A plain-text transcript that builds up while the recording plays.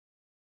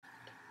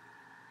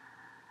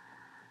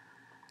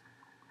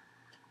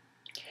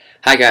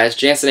Hi guys,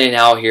 Jansen and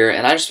Nowell here,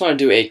 and I just want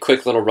to do a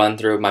quick little run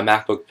through of my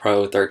MacBook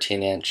Pro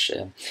 13-inch.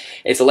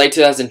 It's a late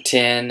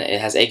 2010, it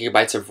has 8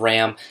 gigabytes of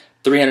RAM,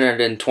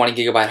 320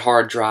 gigabyte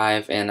hard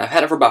drive, and I've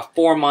had it for about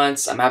 4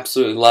 months. I'm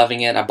absolutely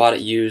loving it. I bought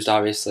it used,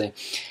 obviously,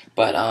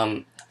 but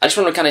I just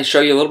want to kind of show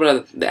you a little bit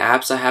of the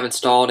apps I have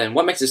installed and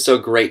what makes it so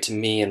great to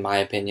me, in my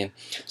opinion.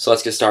 So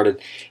let's get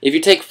started. If you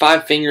take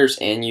 5 fingers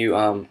and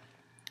you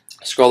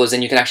scroll those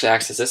in, you can actually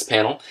access this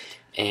panel.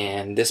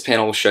 And this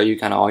panel will show you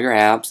kind of all your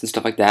apps and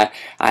stuff like that.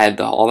 I have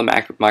all the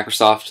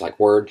Microsoft, like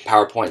Word,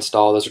 PowerPoint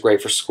installed. Those are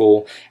great for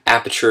school.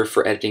 Aperture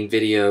for editing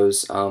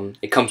videos.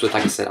 It comes with,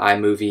 like I said,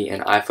 iMovie,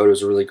 and iPhotos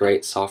is a really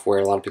great software.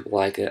 A lot of people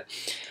like it.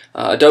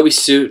 Adobe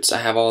Suits, I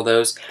have all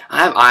those.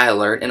 I have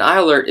iAlert, and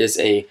iAlert is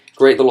a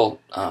great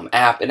little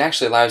app. It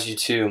actually allows you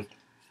to,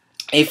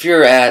 if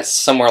you're at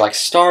somewhere like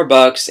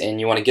Starbucks and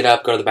you want to get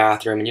up, go to the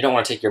bathroom, and you don't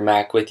want to take your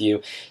Mac with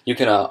you, you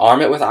can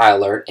arm it with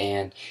iAlert,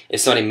 and if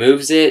somebody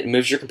moves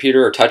your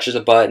computer or touches a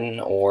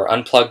button or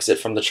unplugs it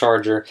from the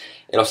charger,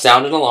 it'll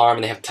sound an alarm,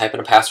 and they have to type in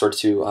a password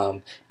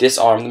to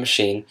disarm the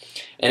machine.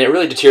 And it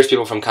really deters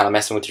people from kind of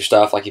messing with your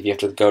stuff, like if you have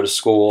to go to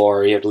school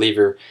or you have to leave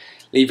your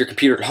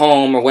computer at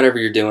home or whatever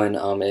you're doing,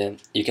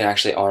 and you can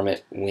actually arm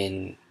it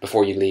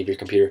before you leave your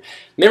computer.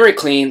 Memory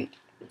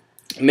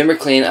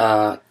Clean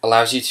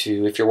allows you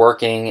to, if you're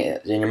working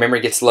and your memory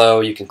gets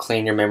low, you can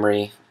clean your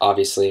memory,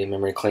 obviously,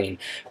 Memory Clean.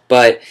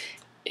 But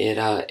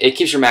it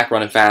keeps your Mac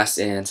running fast,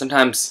 and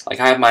sometimes, like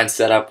I have mine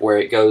set up where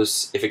if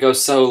it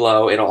goes so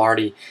low,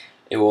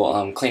 it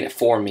will clean it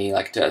for me,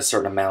 like to a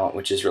certain amount,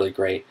 which is really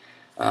great.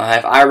 I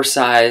have Iris,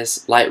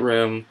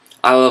 Lightroom.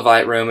 I love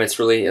Lightroom. It's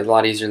really a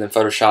lot easier than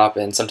Photoshop,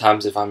 and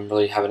sometimes if I'm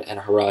really having in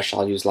a rush,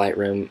 I'll use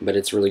Lightroom, but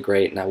it's really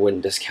great, and I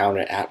wouldn't discount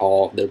it at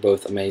all. They're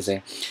both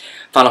amazing.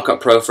 Final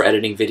Cut Pro for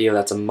editing video,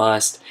 that's a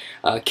must.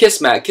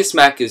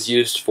 Kismac is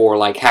used for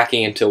like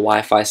hacking into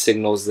Wi-Fi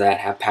signals that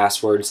have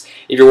passwords.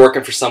 If you're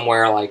working for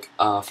somewhere like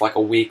for like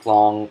a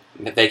week-long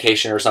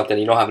vacation or something,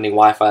 you don't have any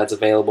Wi-Fi that's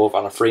available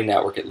on a free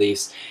network at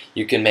least,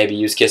 you can maybe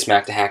use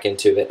Kismac to hack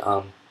into it.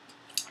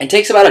 It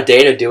takes about a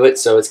day to do it,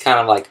 so it's kind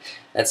of like,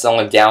 that's the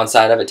only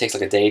downside of it. It takes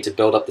like a day to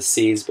build up the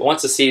seeds, but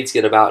once the seeds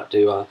get about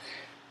to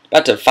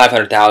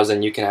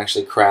 500,000, you can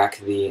actually crack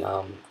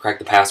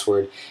the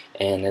password,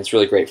 and it's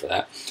really great for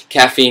that.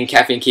 Caffeine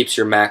keeps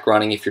your Mac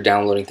running if you're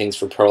downloading things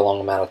for a prolonged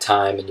amount of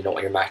time and you don't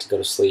want your Mac to go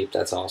to sleep.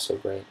 That's also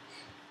great.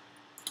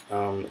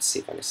 Let's see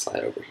if I can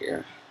slide over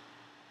here.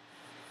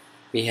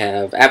 We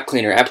have App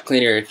Cleaner. App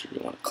Cleaner, if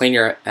you want to clean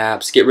your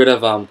apps, get rid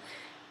of an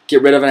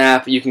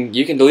app. You can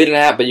delete an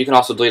app, but you can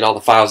also delete all the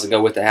files that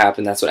go with the app,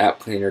 and that's what App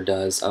Cleaner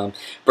does.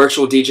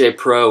 Virtual DJ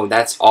Pro,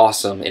 that's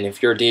awesome, and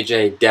if you're a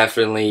DJ,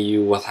 definitely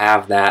you will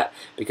have that,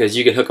 because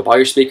you can hook up all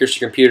your speakers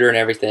to your computer and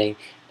everything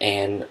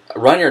and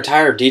run your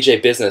entire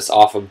DJ business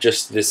off of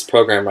just this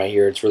program right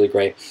here. It's really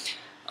great.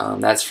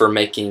 That's for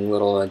making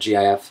little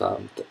GIF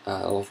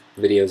little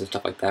videos and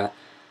stuff like that.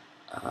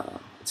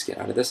 Let's get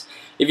out of this.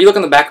 If you look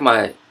on the back of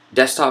my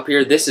desktop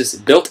here, this is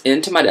built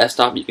into my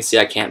desktop. You can see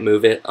I can't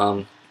move it.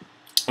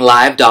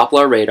 Live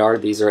Doppler radar.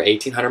 These are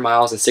 1,800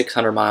 miles and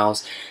 600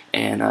 miles,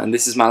 and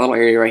this is my little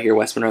area right here,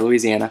 West Monroe,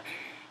 Louisiana.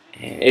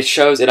 And it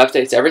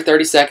updates every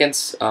 30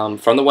 seconds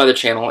from the Weather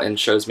Channel and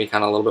shows me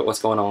kind of a little bit what's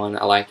going on.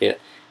 I like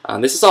it.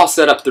 This is all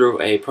set up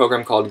through a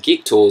program called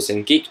Geek Tools,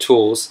 and Geek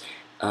Tools,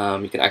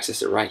 you can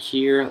access it right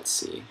here. Let's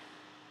see.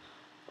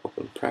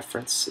 Open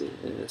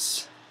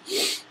Preferences.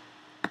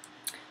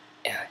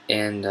 Yeah,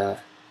 and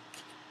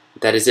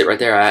that is it right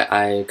there.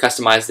 I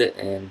customized it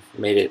and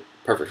made it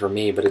perfect for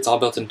me, but it's all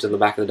built into the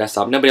back of the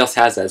desktop. Nobody else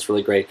has that. It's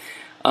really great.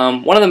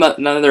 One of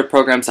the other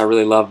programs I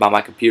really love about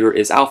my computer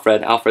is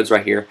ALFRED. ALFRED's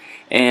right here,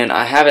 and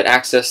I have it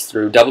accessed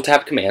through double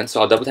tap command. So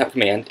I'll double tap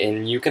command,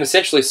 and you can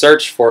essentially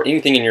search for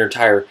anything in your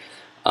entire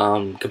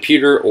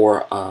computer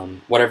or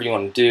whatever you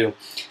want to do,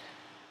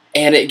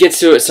 and it gets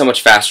to it so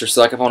much faster.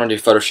 So like if I want to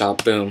do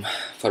Photoshop, boom,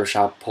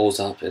 Photoshop pulls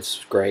up.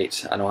 It's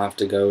great. I don't have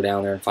to go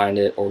down there and find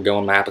it or go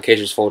in my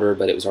applications folder,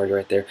 but it was already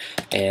right there.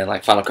 And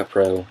like Final Cut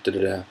Pro,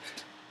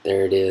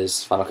 there it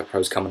is. Final Cut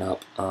Pro's coming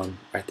up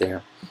right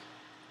there.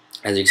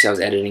 As you can see, I was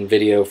editing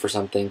video for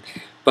something,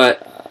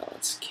 but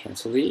let's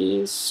cancel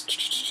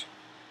these.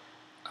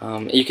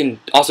 You can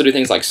also do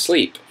things like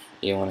sleep.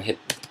 You want to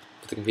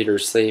put the computer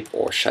to sleep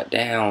or shut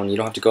down. You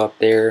don't have to go up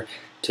there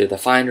to the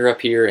Finder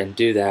up here and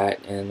do that.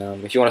 And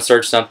if you want to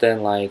search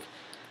something like,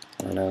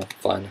 I don't know,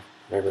 fun,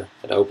 whatever,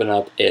 it'll open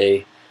up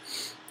a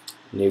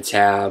new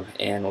tab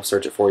and we'll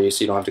search it for you,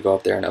 so you don't have to go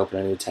up there and open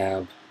a new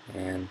tab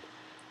and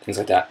things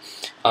like that.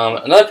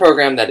 Another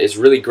program that is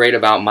really great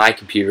about my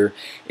computer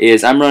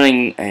is I'm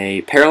running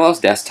a Parallels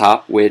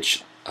desktop,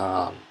 which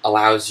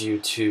allows you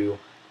to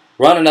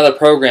run another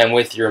program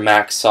with your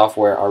Mac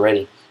software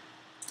already.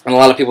 And a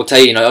lot of people tell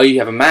you, oh, you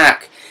have a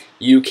Mac,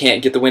 you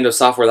can't get the Windows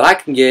software that I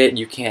can get,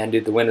 you can't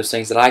do the Windows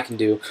things that I can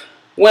do.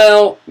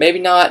 Well, maybe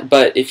not,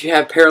 but if you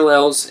have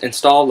Parallels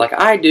installed like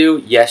I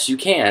do, yes, you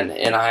can.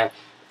 And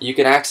you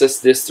can access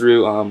this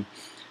through,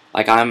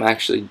 like I'm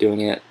actually doing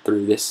it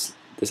through this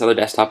other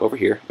desktop over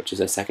here, which is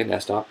a second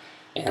desktop,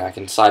 and I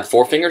can slide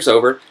 4 fingers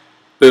over,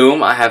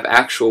 boom, I have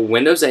actual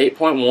Windows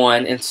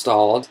 8.1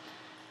 installed,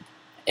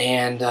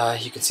 and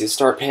you can see the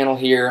start panel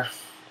here.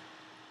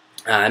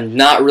 I'm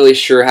not really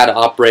sure how to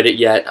operate it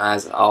yet,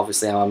 as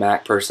obviously I'm a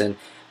Mac person,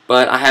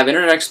 but I have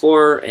Internet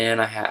Explorer,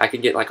 and I can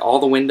get like all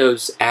the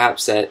Windows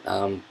apps that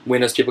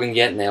Windows people can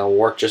get, and they'll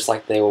work just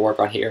like they will work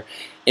on here.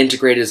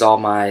 Integrated is all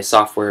my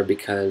software,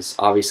 because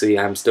obviously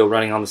I'm still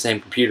running on the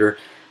same computer,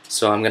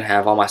 so I'm going to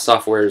have all my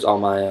softwares, all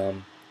my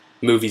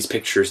movies,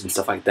 pictures, and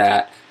stuff like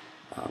that.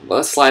 But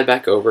let's slide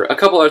back over. A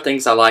couple other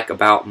things I like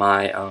about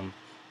my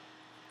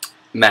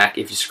Mac.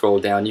 If you scroll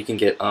down, you can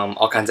get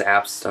all kinds of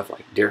apps, stuff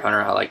like Deer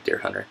Hunter. I like Deer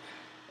Hunter.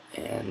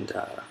 And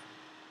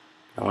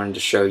I wanted to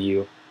show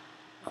you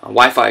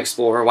Wi-Fi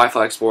Explorer.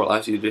 Wi-Fi Explorer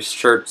allows you to just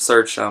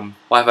search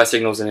Wi-Fi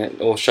signals, and it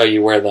will show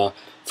you where the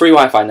free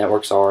Wi-Fi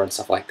networks are and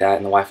stuff like that,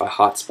 and the Wi-Fi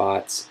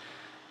hotspots.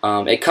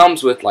 It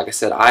comes with, like I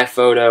said,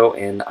 iPhoto,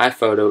 and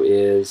iPhoto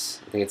is,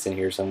 I think it's in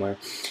here somewhere.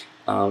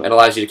 It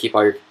allows you to keep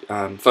all your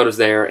photos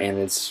there, and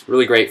it's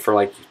really great for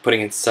like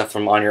putting in stuff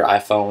from on your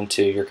iPhone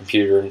to your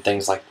computer and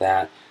things like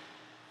that.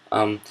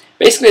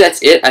 Basically,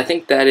 that's it. I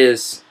think that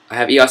is. I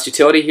have EOS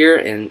Utility here,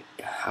 and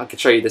I can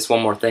show you this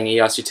one more thing.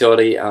 EOS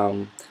Utility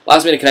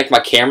allows me to connect my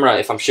camera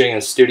if I'm shooting in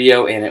a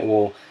studio, and it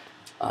will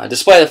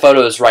display the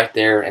photos right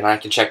there, and I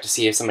can check to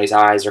see if somebody's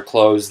eyes are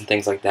closed and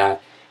things like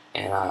that.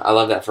 And I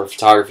love that for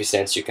photography,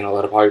 since you can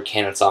load up all your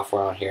Canon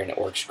software on here, and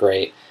it works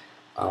great.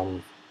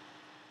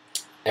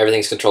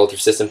 Everything's controlled through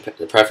system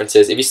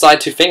preferences. If you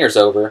slide 2 fingers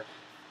over,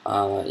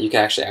 you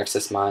can actually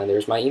access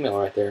there's my email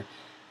right there.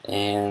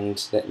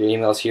 And your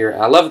email's here.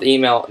 I love the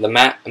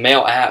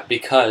Mail app,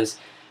 because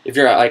if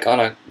you're like on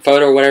a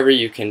photo or whatever,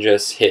 you can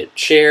just hit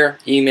share,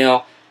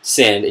 email,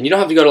 send, and you don't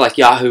have to go to like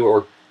Yahoo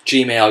or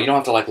Gmail. You don't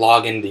have to like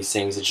log into these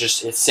things.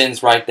 It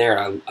sends right there.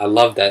 I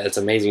love that. It's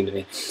amazing to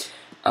me.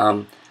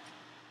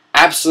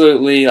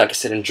 Absolutely, like I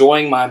said,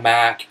 enjoying my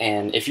Mac.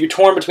 And if you're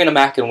torn between a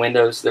Mac and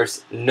Windows,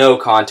 there's no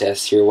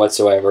contest here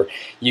whatsoever.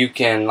 You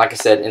can, like I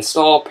said,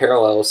 install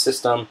Parallel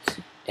System,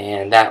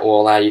 and that will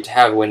allow you to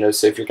have Windows.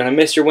 So if you're going to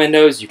miss your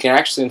Windows, you can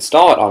actually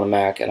install it on a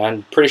Mac. And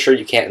I'm pretty sure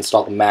you can't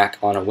install the Mac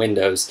on a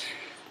Windows,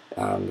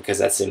 because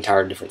that's an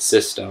entire different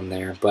system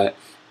there. But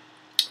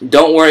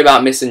don't worry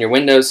about missing your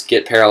Windows.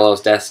 Get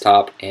Parallel's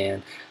desktop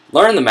and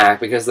learn the Mac,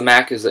 because the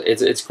Mac is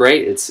it's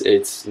great.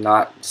 It's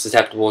not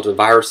susceptible to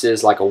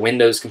viruses like a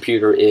Windows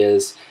computer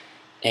is,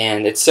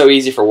 and it's so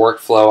easy for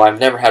workflow. I've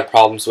never had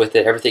problems with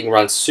it. Everything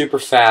runs super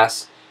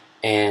fast,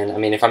 and I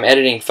mean, if I'm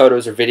editing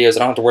photos or videos, I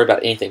don't have to worry about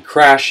anything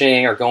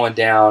crashing or going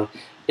down.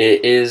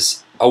 It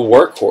is a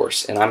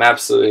workhorse, and I'm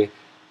absolutely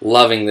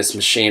loving this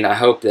machine. I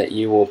hope that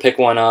you will pick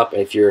one up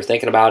if you're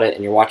thinking about it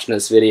and you're watching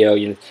this video.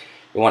 You're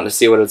wanting to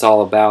see what it's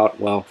all about.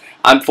 Well,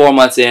 I'm 4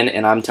 months in,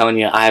 and I'm telling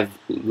you,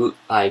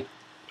 I'm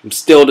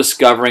still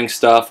discovering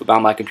stuff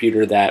about my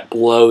computer that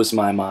blows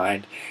my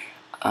mind.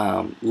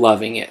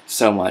 Loving it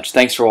so much.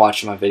 Thanks for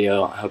watching my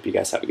video. I hope you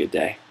guys have a good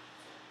day.